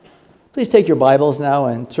Please take your Bibles now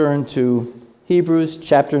and turn to Hebrews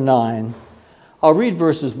chapter 9. I'll read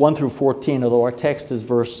verses 1 through 14, although our text is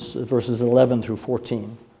verses 11 through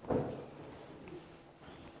 14.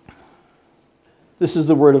 This is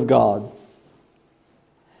the word of God.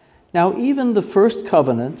 Now even the first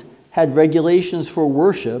covenant had regulations for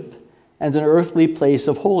worship and an earthly place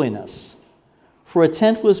of holiness. For a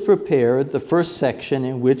tent was prepared, the first section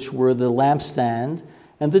in which were the lampstand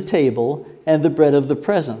and the table and the bread of the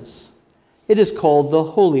presence. It is called the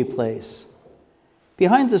holy place.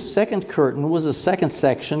 Behind the second curtain was a second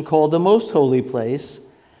section called the most holy place,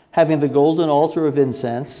 having the golden altar of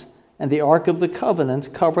incense and the ark of the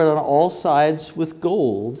covenant covered on all sides with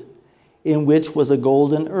gold, in which was a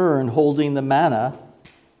golden urn holding the manna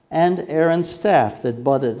and Aaron's staff that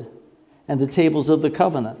budded, and the tables of the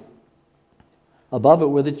covenant. Above it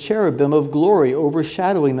were the cherubim of glory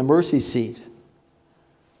overshadowing the mercy seat.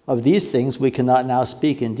 Of these things we cannot now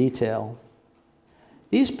speak in detail.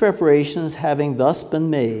 These preparations having thus been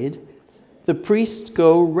made, the priests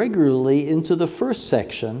go regularly into the first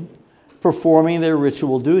section, performing their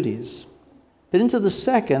ritual duties. But into the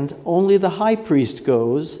second, only the high priest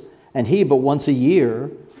goes, and he but once a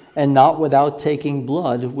year, and not without taking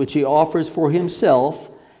blood, which he offers for himself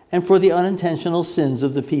and for the unintentional sins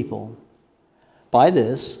of the people. By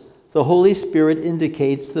this, the Holy Spirit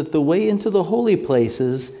indicates that the way into the holy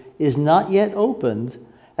places is not yet opened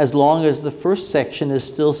as long as the first section is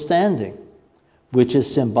still standing, which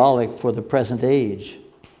is symbolic for the present age.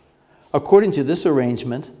 According to this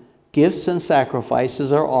arrangement, gifts and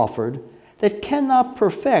sacrifices are offered that cannot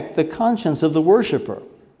perfect the conscience of the worshiper,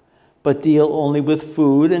 but deal only with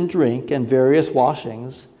food and drink and various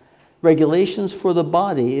washings, regulations for the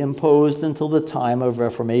body imposed until the time of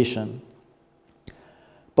Reformation.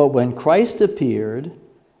 But when Christ appeared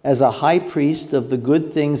as a high priest of the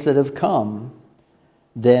good things that have come,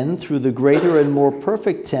 then through the greater and more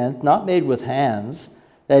perfect tent, not made with hands,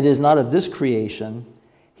 that is, not of this creation,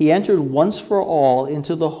 he entered once for all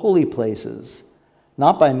into the holy places,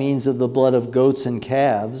 not by means of the blood of goats and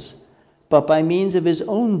calves, but by means of his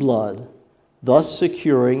own blood, thus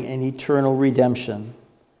securing an eternal redemption.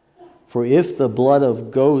 For if the blood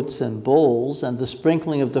of goats and bulls and the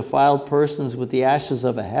sprinkling of defiled persons with the ashes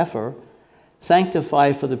of a heifer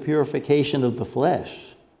sanctify for the purification of the flesh,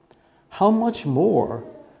 how much more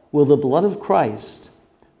will the blood of Christ,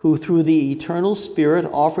 who through the eternal Spirit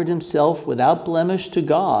offered himself without blemish to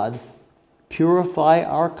God, purify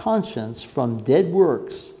our conscience from dead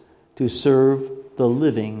works to serve the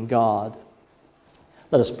living God.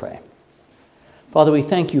 Let us pray. Father, we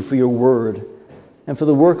thank you for your word and for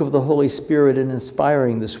the work of the Holy Spirit in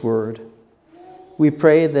inspiring this word. We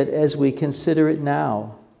pray that as we consider it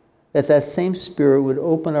now, that same Spirit would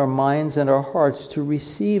open our minds and our hearts to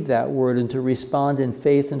receive that word and to respond in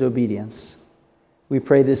faith and obedience. We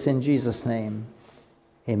pray this in Jesus' name.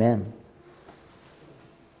 Amen.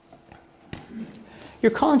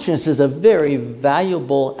 Your conscience is a very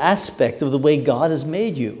valuable aspect of the way God has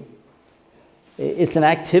made you. It's an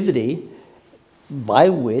activity by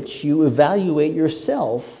which you evaluate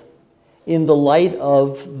yourself in the light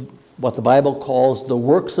of what the Bible calls the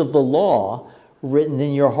works of the law written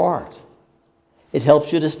in your heart. It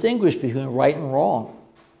helps you distinguish between right and wrong.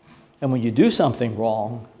 And when you do something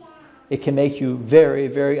wrong, it can make you very,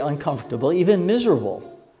 very uncomfortable, even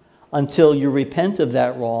miserable, until you repent of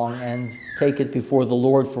that wrong and take it before the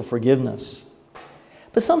Lord for forgiveness.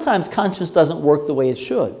 But sometimes conscience doesn't work the way it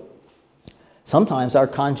should. Sometimes our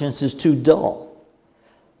conscience is too dull.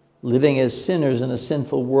 Living as sinners in a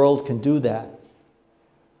sinful world can do that.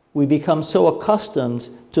 We become so accustomed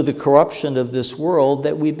to the corruption of this world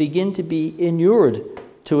that we begin to be inured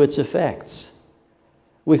to its effects.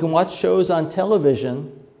 We can watch shows on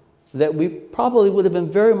television that we probably would have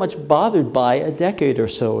been very much bothered by a decade or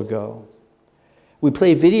so ago. We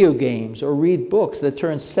play video games or read books that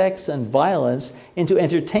turn sex and violence into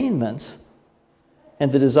entertainment,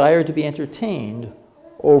 and the desire to be entertained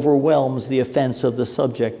overwhelms the offense of the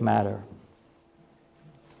subject matter.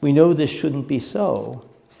 We know this shouldn't be so,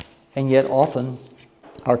 and yet often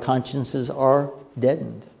our consciences are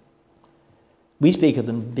deadened. We speak of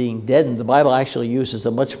them being deadened. The Bible actually uses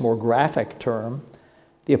a much more graphic term.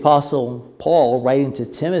 The Apostle Paul, writing to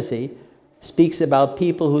Timothy, speaks about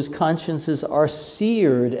people whose consciences are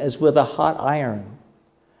seared as with a hot iron.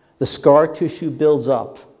 The scar tissue builds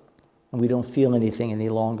up, and we don't feel anything any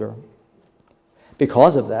longer.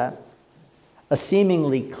 Because of that, a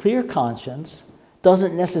seemingly clear conscience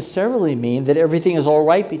doesn't necessarily mean that everything is all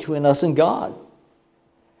right between us and God.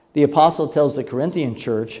 The apostle tells the Corinthian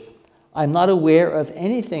church, "I'm not aware of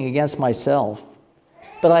anything against myself,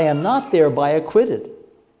 but I am not thereby acquitted.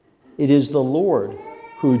 It is the Lord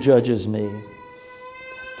who judges me.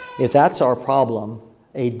 If that's our problem,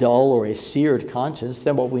 a dull or a seared conscience,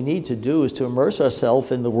 then what we need to do is to immerse ourselves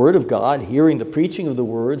in the Word of God, hearing the preaching of the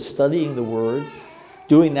Word, studying the Word,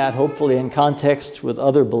 doing that hopefully in context with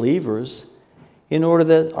other believers, in order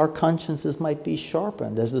that our consciences might be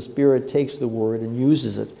sharpened as the Spirit takes the Word and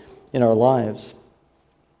uses it in our lives.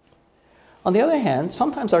 On the other hand,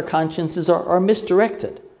 sometimes our consciences are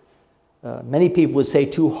misdirected. Many people would say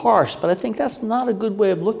too harsh, but I think that's not a good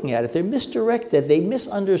way of looking at it. They're misdirected. They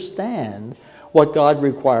misunderstand what God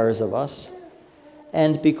requires of us.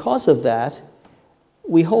 And because of that,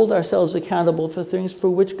 we hold ourselves accountable for things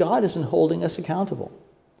for which God isn't holding us accountable.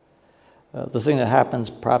 The thing that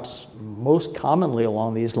happens perhaps most commonly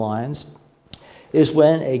along these lines is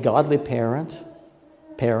when a godly parent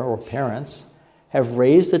or parents have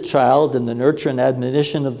raised a child in the nurture and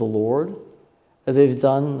admonition of the Lord. They've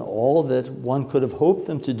done all that one could have hoped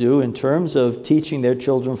them to do in terms of teaching their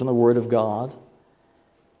children from the Word of God.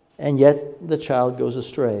 And yet the child goes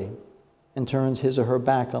astray and turns his or her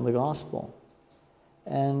back on the gospel.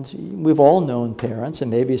 And we've all known parents, and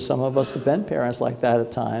maybe some of us have been parents like that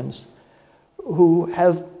at times, who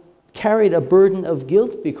have carried a burden of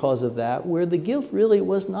guilt because of that, where the guilt really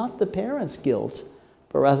was not the parent's guilt,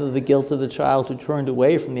 but rather the guilt of the child who turned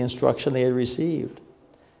away from the instruction they had received.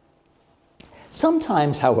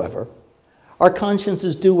 Sometimes, however, our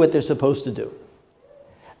consciences do what they're supposed to do.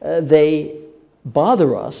 They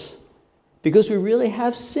bother us because we really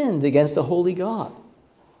have sinned against a holy God.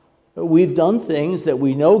 We've done things that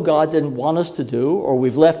we know God didn't want us to do, or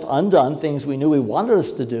we've left undone things we knew He wanted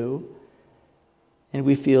us to do, and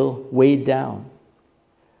we feel weighed down.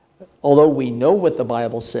 Although we know what the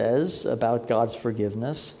Bible says about God's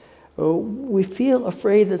forgiveness, we feel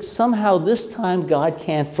afraid that somehow this time God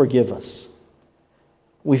can't forgive us.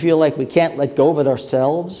 We feel like we can't let go of it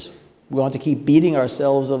ourselves. We want to keep beating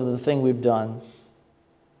ourselves over the thing we've done.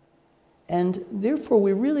 And therefore,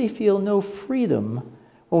 we really feel no freedom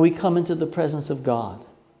when we come into the presence of God.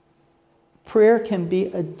 Prayer can be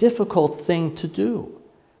a difficult thing to do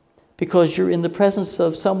because you're in the presence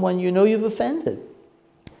of someone you know you've offended.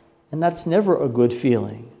 And that's never a good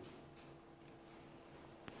feeling.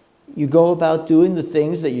 You go about doing the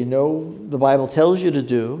things that you know the Bible tells you to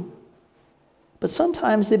do, but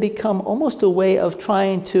sometimes they become almost a way of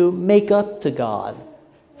trying to make up to God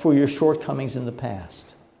for your shortcomings in the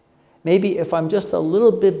past. Maybe if I'm just a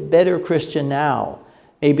little bit better Christian now,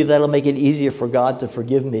 maybe that'll make it easier for God to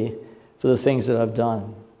forgive me for the things that I've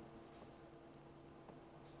done.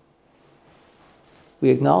 We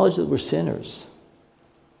acknowledge that we're sinners,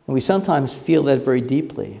 and we sometimes feel that very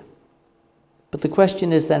deeply. But the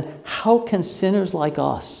question is then, how can sinners like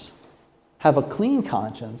us have a clean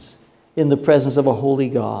conscience in the presence of a holy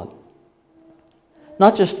God?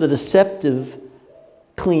 Not just the deceptive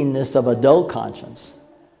cleanness of a dull conscience,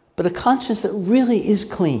 but a conscience that really is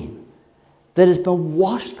clean, that has been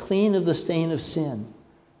washed clean of the stain of sin,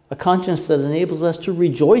 a conscience that enables us to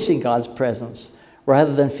rejoice in God's presence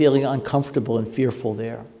rather than feeling uncomfortable and fearful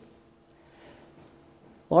there.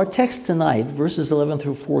 Well, our text tonight, verses 11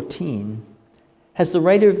 through 14, has the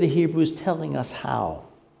writer of the Hebrews telling us how.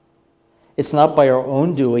 It's not by our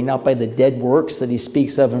own doing, not by the dead works that he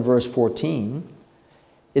speaks of in verse 14.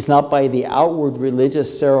 It's not by the outward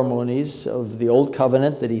religious ceremonies of the Old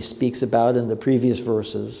Covenant that he speaks about in the previous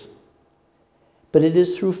verses. But it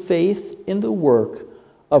is through faith in the work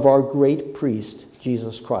of our great priest,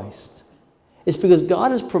 Jesus Christ. It's because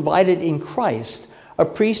God has provided in Christ a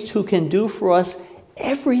priest who can do for us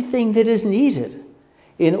everything that is needed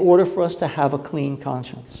in order for us to have a clean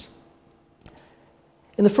conscience.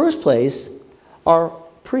 In the first place, our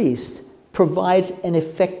priest provides an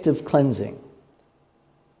effective cleansing.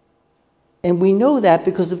 And we know that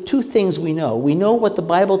because of two things we know. We know what the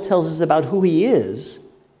Bible tells us about who he is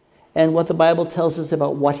and what the Bible tells us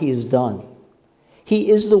about what he has done.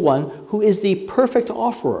 He is the one who is the perfect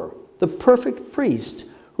offerer, the perfect priest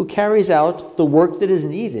who carries out the work that is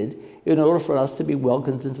needed in order for us to be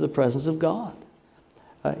welcomed into the presence of God.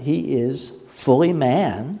 He is fully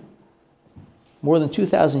man. More than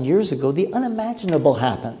 2,000 years ago, the unimaginable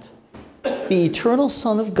happened. The eternal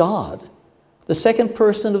Son of God, the second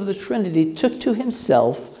person of the Trinity, took to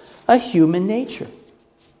himself a human nature,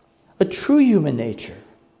 a true human nature.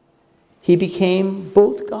 He became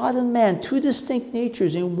both God and man, two distinct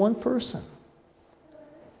natures in one person.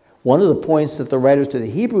 One of the points that the writer to the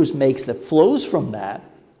Hebrews makes that flows from that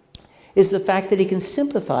is the fact that he can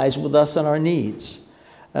sympathize with us on our needs.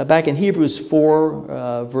 Back in Hebrews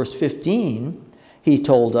 4, verse 15, he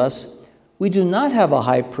told us, "We do not have a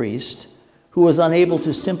high priest who was unable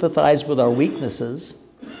to sympathize with our weaknesses,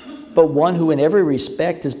 but one who in every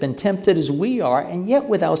respect has been tempted as we are, and yet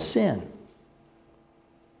without sin.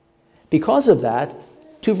 Because of that,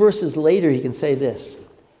 2 verses later, he can say this: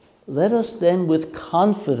 "Let us then with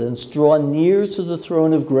confidence draw near to the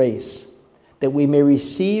throne of grace, that we may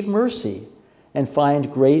receive mercy and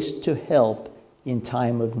find grace to help in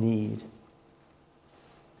time of need."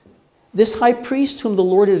 This high priest whom the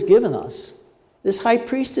Lord has given us, this high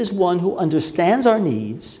priest is one who understands our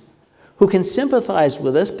needs, who can sympathize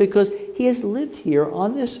with us because he has lived here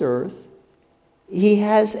on this earth. He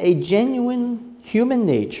has a genuine human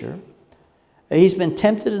nature. He's been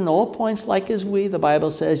tempted in all points like as we, the Bible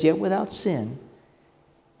says, yet without sin.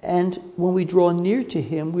 And when we draw near to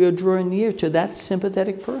him, we are drawing near to that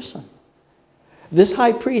sympathetic person. This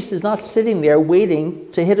high priest is not sitting there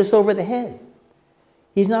waiting to hit us over the head.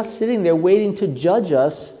 He's not sitting there waiting to judge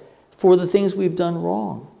us for the things we've done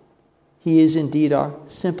wrong. He is indeed our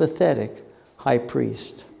sympathetic high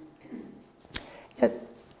priest. Yet,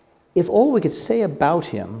 if all we could say about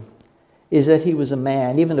him is that he was a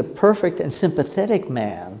man, even a perfect and sympathetic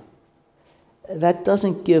man, that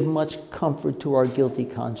doesn't give much comfort to our guilty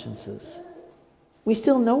consciences. We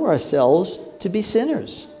still know ourselves to be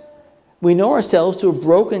sinners. We know ourselves to have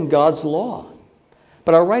broken God's law.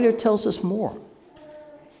 But our writer tells us more.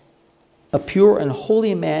 A pure and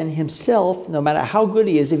holy man himself, no matter how good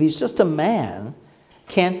he is, if he's just a man,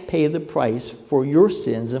 can't pay the price for your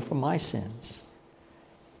sins and for my sins.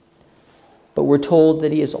 But we're told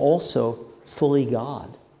that he is also fully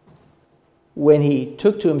God. When he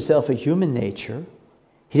took to himself a human nature,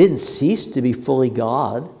 he didn't cease to be fully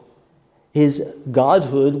God. His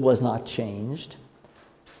godhood was not changed.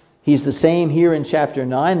 He's the same here in chapter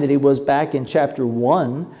 9 that he was back in chapter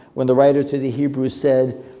 1 when the writer to the Hebrews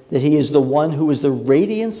said that he is the one who is the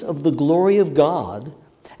radiance of the glory of God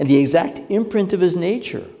and the exact imprint of his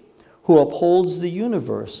nature, who upholds the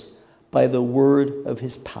universe by the word of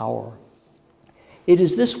his power. It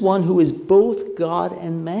is this one who is both God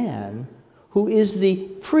and man who is the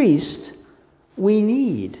priest we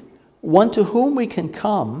need, one to whom we can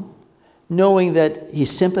come knowing that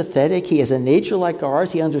he's sympathetic, he has a nature like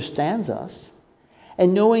ours, he understands us,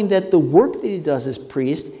 and knowing that the work that he does as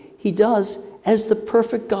priest, he does as the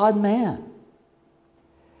perfect God-man.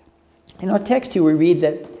 In our text here we read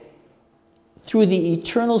that through the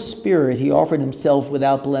eternal Spirit he offered himself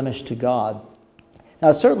without blemish to God. Now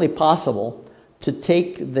it's certainly possible to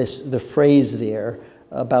take the phrase there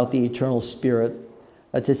about the eternal Spirit,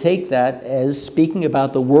 to take that as speaking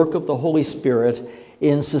about the work of the Holy Spirit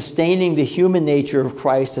in sustaining the human nature of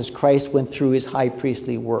Christ as Christ went through his high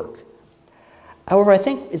priestly work. However, I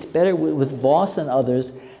think it's better with Voss and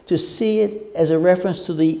others to see it as a reference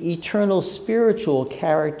to the eternal spiritual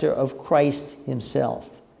character of Christ himself.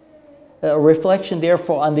 A reflection,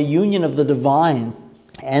 therefore, on the union of the divine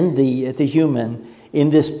and the human in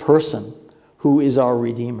this person who is our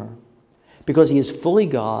Redeemer. Because he is fully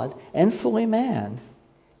God and fully man,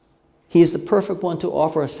 he is the perfect one to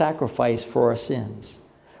offer a sacrifice for our sins.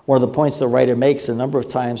 One of the points the writer makes a number of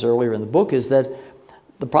times earlier in the book is that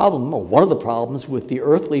the problem, or one of the problems with the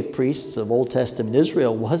earthly priests of Old Testament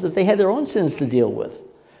Israel was that they had their own sins to deal with.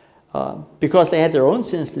 Because they had their own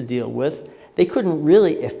sins to deal with, they couldn't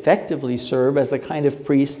really effectively serve as the kind of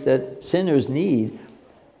priest that sinners need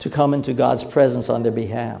to come into God's presence on their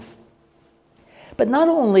behalf. But not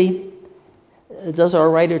only does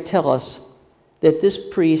our writer tell us that this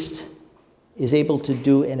priest is able to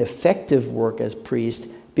do an effective work as priest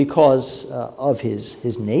because of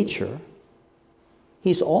his nature,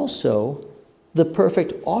 he's also the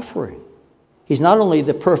perfect offering. He's not only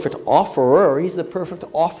the perfect offerer, he's the perfect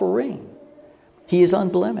offering. He is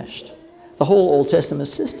unblemished. The whole Old Testament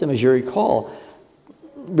system, as you recall,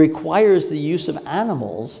 requires the use of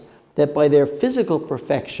animals that by their physical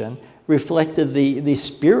perfection reflected the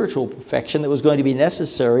spiritual perfection that was going to be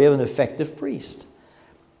necessary of an effective priest.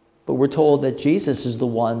 But we're told that Jesus is the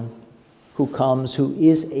one who comes, who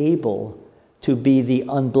is able to be the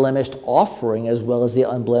unblemished offering as well as the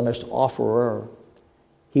unblemished offerer.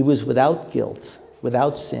 He was without guilt,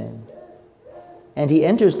 without sin. And he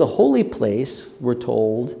enters the holy place, we're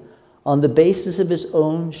told, on the basis of his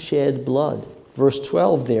own shed blood. Verse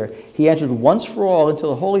 12 there, he entered once for all into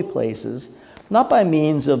the holy places, not by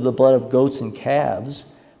means of the blood of goats and calves,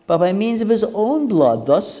 but by means of his own blood,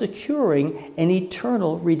 thus securing an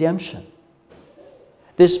eternal redemption.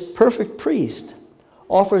 This perfect priest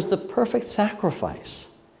offers the perfect sacrifice.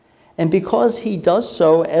 And because he does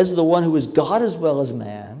so as the one who is God as well as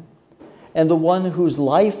man, and the one whose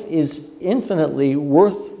life is infinitely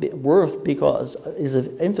worth because is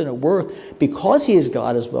of infinite worth because he is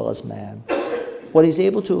God as well as man, what he's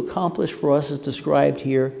able to accomplish for us is described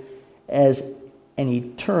here as an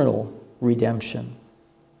eternal redemption.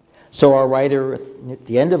 So our writer at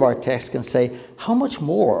the end of our text can say, how much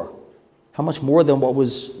more than what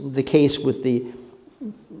was the case with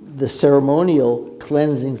the ceremonial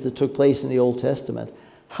cleansings that took place in the Old Testament,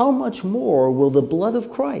 how much more will the blood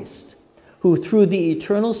of Christ, who through the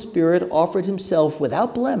eternal Spirit offered himself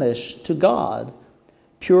without blemish to God,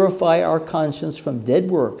 purify our conscience from dead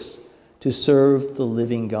works to serve the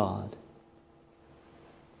living God?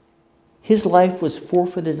 His life was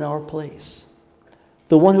forfeited in our place.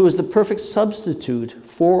 The one who is the perfect substitute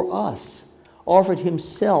for us offered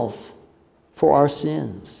himself for our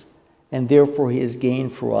sins, and therefore he has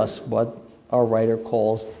gained for us what our writer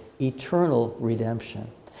calls eternal redemption.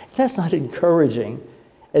 That's not encouraging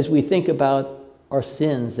as we think about our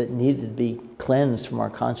sins that needed to be cleansed from our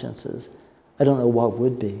consciences. I don't know what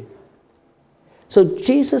would be. So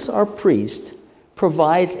Jesus, our priest,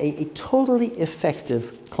 provides a totally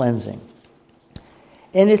effective cleansing.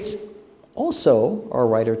 And it's also, our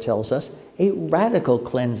writer tells us, a radical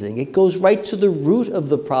cleansing. It goes right to the root of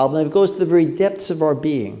the problem. It goes to the very depths of our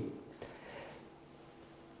being.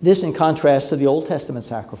 This in contrast to the Old Testament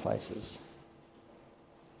sacrifices.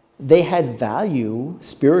 They had value,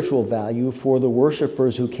 spiritual value, for the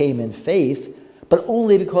worshipers who came in faith, but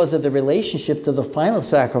only because of the relationship to the final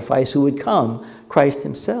sacrifice who would come, Christ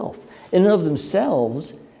himself. In and of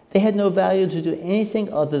themselves, they had no value to do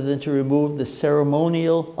anything other than to remove the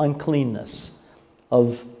ceremonial uncleanness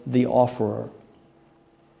of the offerer.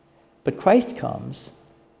 But Christ comes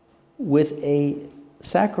with a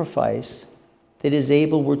sacrifice that is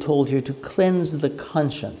able, we're told here, to cleanse the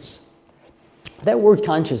conscience. That word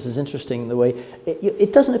conscience is interesting in the way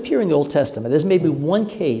it doesn't appear in the Old Testament. There's maybe one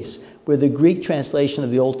case where the Greek translation of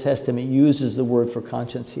the Old Testament uses the word for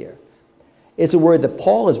conscience here. It's a word that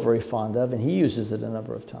Paul is very fond of, and he uses it a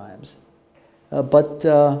number of times. But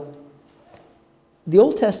the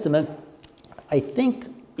Old Testament, I think,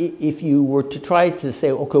 if you were to try to say,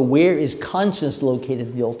 okay, where is conscience located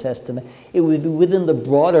in the Old Testament, it would be within the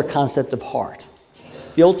broader concept of heart.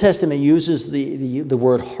 The Old Testament uses the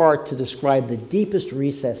word heart to describe the deepest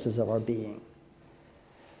recesses of our being.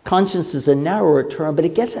 Conscience is a narrower term, but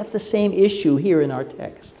it gets at the same issue here in our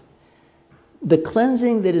text. The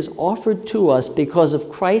cleansing that is offered to us because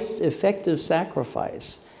of Christ's effective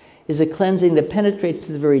sacrifice is a cleansing that penetrates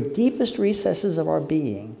to the very deepest recesses of our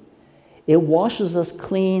being. It washes us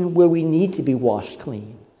clean where we need to be washed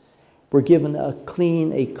clean. We're given a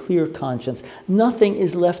clear conscience. Nothing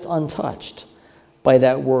is left untouched by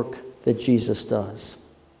that work that Jesus does.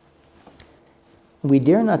 We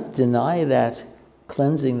dare not deny that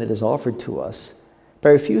cleansing that is offered to us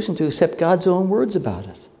by refusing to accept God's own words about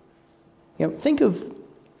it. Think of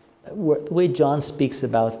the way John speaks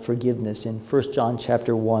about forgiveness in 1 John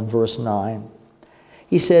chapter 1, verse 9.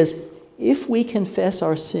 He says, if we confess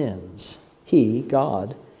our sins, he,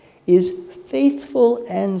 God, is faithful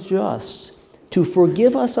and just to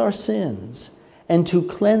forgive us our sins and to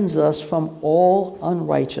cleanse us from all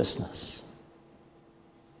unrighteousness.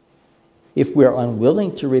 If we're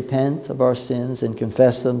unwilling to repent of our sins and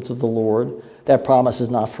confess them to the Lord, that promise is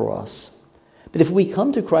not for us. But if we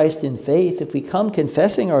come to Christ in faith, if we come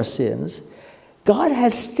confessing our sins, God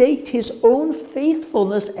has staked his own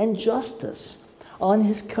faithfulness and justice on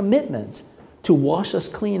his commitment to wash us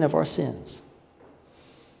clean of our sins.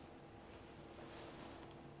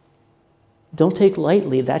 Don't take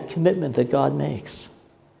lightly that commitment that God makes.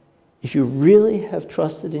 If you really have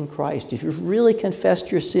trusted in Christ, if you've really confessed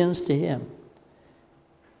your sins to him,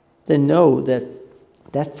 then know that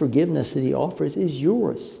that forgiveness that he offers is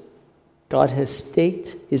yours. God has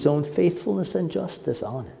staked his own faithfulness and justice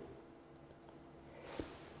on it.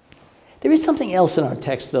 There is something else in our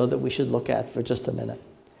text, though, that we should look at for just a minute.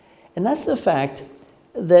 And that's the fact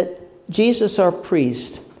that Jesus, our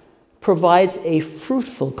priest, provides a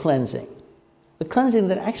fruitful cleansing. A cleansing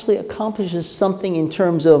that actually accomplishes something in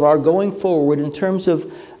terms of our going forward, in terms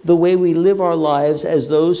of the way we live our lives as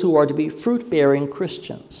those who are to be fruit-bearing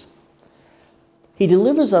Christians. He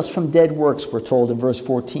delivers us from dead works, we're told in verse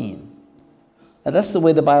 14. Now that's the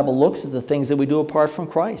way the Bible looks at the things that we do apart from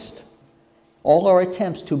Christ. All our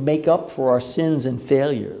attempts to make up for our sins and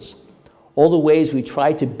failures, all the ways we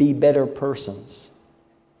try to be better persons,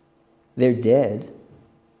 they're dead,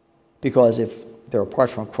 because if they're apart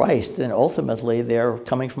from Christ, then ultimately they're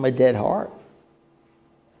coming from a dead heart.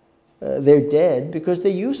 They're dead because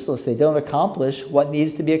they're useless. They don't accomplish what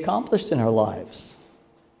needs to be accomplished in our lives.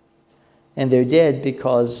 And they're dead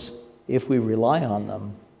because if we rely on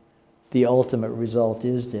them, the ultimate result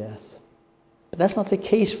is death. But that's not the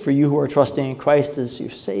case for you who are trusting in Christ as your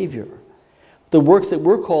Savior. The works that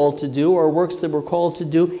we're called to do are works that we're called to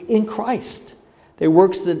do in Christ. They're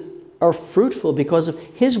works that are fruitful because of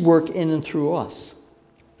his work in and through us.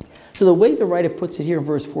 So the way the writer puts it here in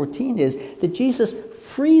verse 14 is that Jesus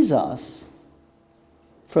frees us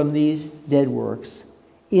from these dead works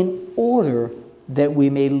in order that we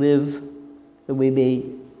may live, that we may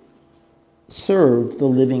serve the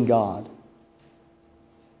living God.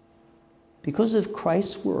 Because of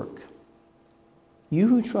Christ's work, you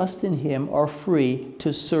who trust in him are free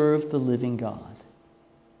to serve the living God.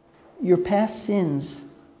 Your past sins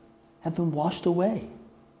have been washed away.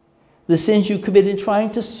 The sins you committed trying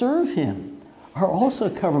to serve him are also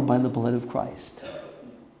covered by the blood of Christ.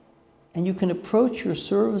 And you can approach your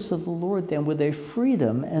service of the Lord then with a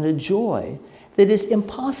freedom and a joy that is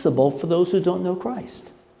impossible for those who don't know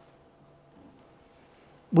Christ.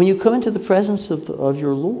 When you come into the presence of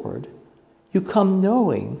your Lord, you come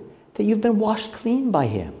knowing that you've been washed clean by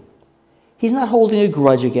him. He's not holding a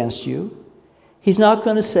grudge against you. He's not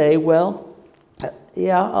going to say, well,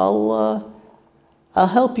 yeah, I'll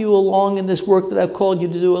help you along in this work that I've called you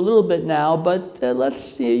to do a little bit now, but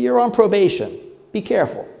you're on probation. Be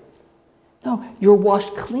careful. No, you're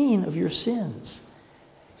washed clean of your sins.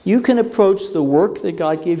 You can approach the work that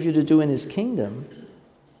God gave you to do in his kingdom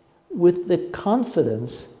with the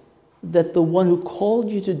confidence that the one who called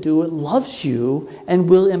you to do it loves you and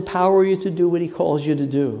will empower you to do what he calls you to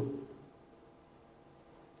do.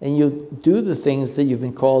 And you do the things that you've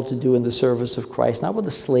been called to do in the service of Christ, not with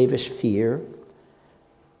a slavish fear,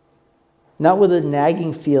 not with a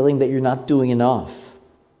nagging feeling that you're not doing enough,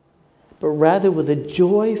 but rather with a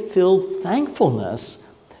joy-filled thankfulness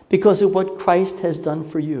because of what Christ has done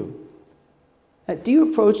for you. Do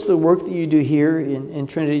you approach the work that you do here in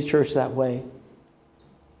Trinity Church that way?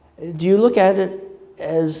 Do you look at it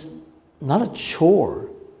as not a chore,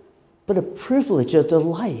 but a privilege, a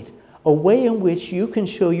delight, a way in which you can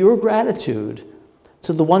show your gratitude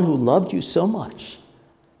to the one who loved you so much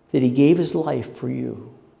that he gave his life for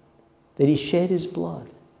you, that he shed his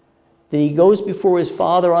blood, that he goes before his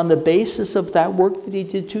Father on the basis of that work that he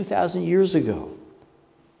did 2,000 years ago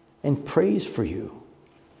and prays for you?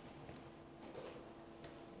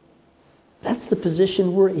 That's the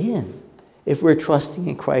position we're in if we're trusting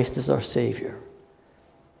in Christ as our Savior.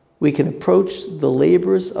 We can approach the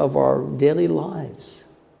labors of our daily lives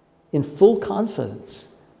in full confidence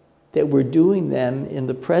that we're doing them in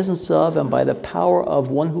the presence of and by the power of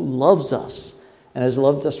one who loves us and has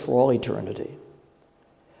loved us for all eternity.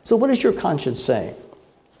 So what does your conscience say?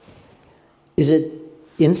 Is it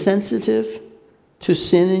insensitive to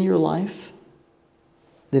sin in your life?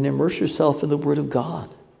 Then immerse yourself in the Word of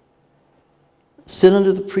God. Sit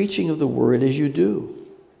under the preaching of the Word as you do.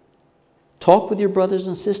 Talk with your brothers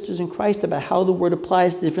and sisters in Christ about how the Word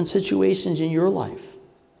applies to different situations in your life.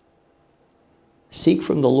 Seek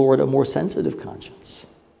from the Lord a more sensitive conscience.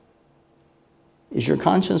 Is your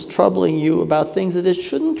conscience troubling you about things that it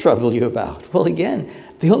shouldn't trouble you about? Well, again,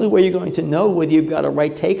 the only way you're going to know whether you've got a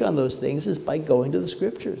right take on those things is by going to the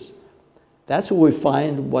Scriptures. That's where we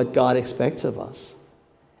find what God expects of us.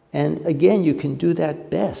 And again, you can do that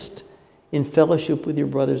best in fellowship with your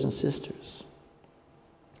brothers and sisters.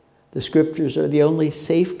 The Scriptures are the only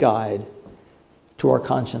safe guide to our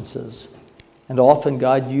consciences. And often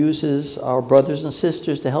God uses our brothers and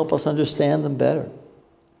sisters to help us understand them better.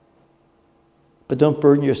 But don't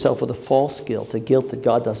burden yourself with a false guilt, a guilt that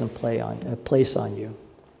God doesn't place on you.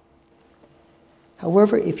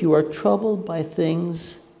 However, if you are troubled by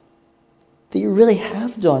things that you really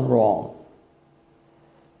have done wrong,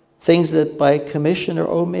 things that by commission or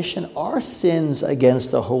omission are sins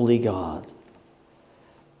against a holy God,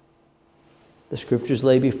 the Scriptures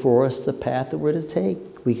lay before us the path that we're to take.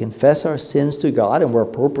 We confess our sins to God, and we're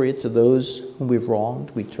appropriate to those whom we've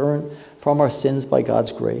wronged. We turn from our sins by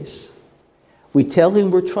God's grace. We tell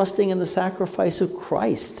him we're trusting in the sacrifice of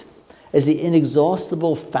Christ as the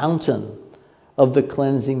inexhaustible fountain of the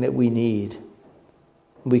cleansing that we need.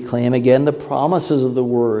 We claim again the promises of the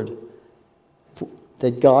Word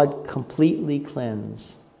that God completely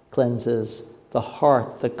cleanses the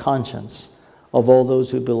heart, the conscience of all those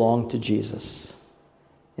who belong to Jesus.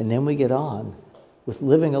 And then we get on with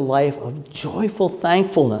living a life of joyful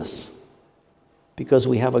thankfulness because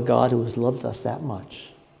we have a God who has loved us that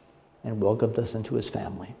much and welcomed us into his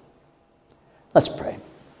family. Let's pray.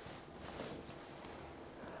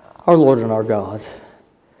 Our Lord and our God,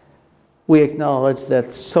 we acknowledge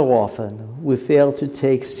that so often we fail to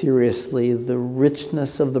take seriously the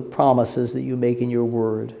richness of the promises that you make in your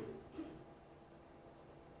word.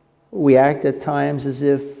 We act at times as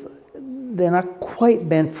if they're not quite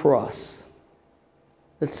meant for us,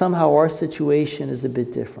 that somehow our situation is a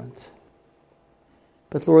bit different.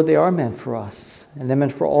 But Lord, they are meant for us, and they're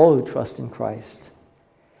meant for all who trust in Christ.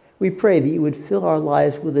 We pray that you would fill our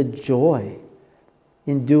lives with a joy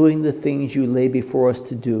in doing the things you lay before us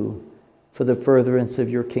to do for the furtherance of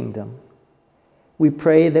your kingdom. We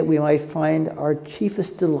pray that we might find our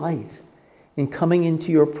chiefest delight in coming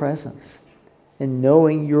into your presence and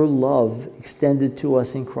knowing your love extended to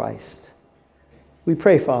us in Christ. We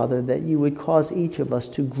pray, Father, that you would cause each of us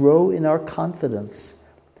to grow in our confidence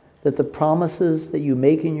that the promises that you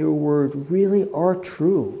make in your word really are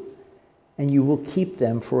true, and you will keep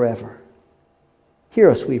them forever. Hear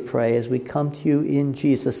us, we pray, as we come to you in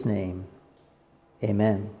Jesus' name.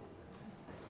 Amen.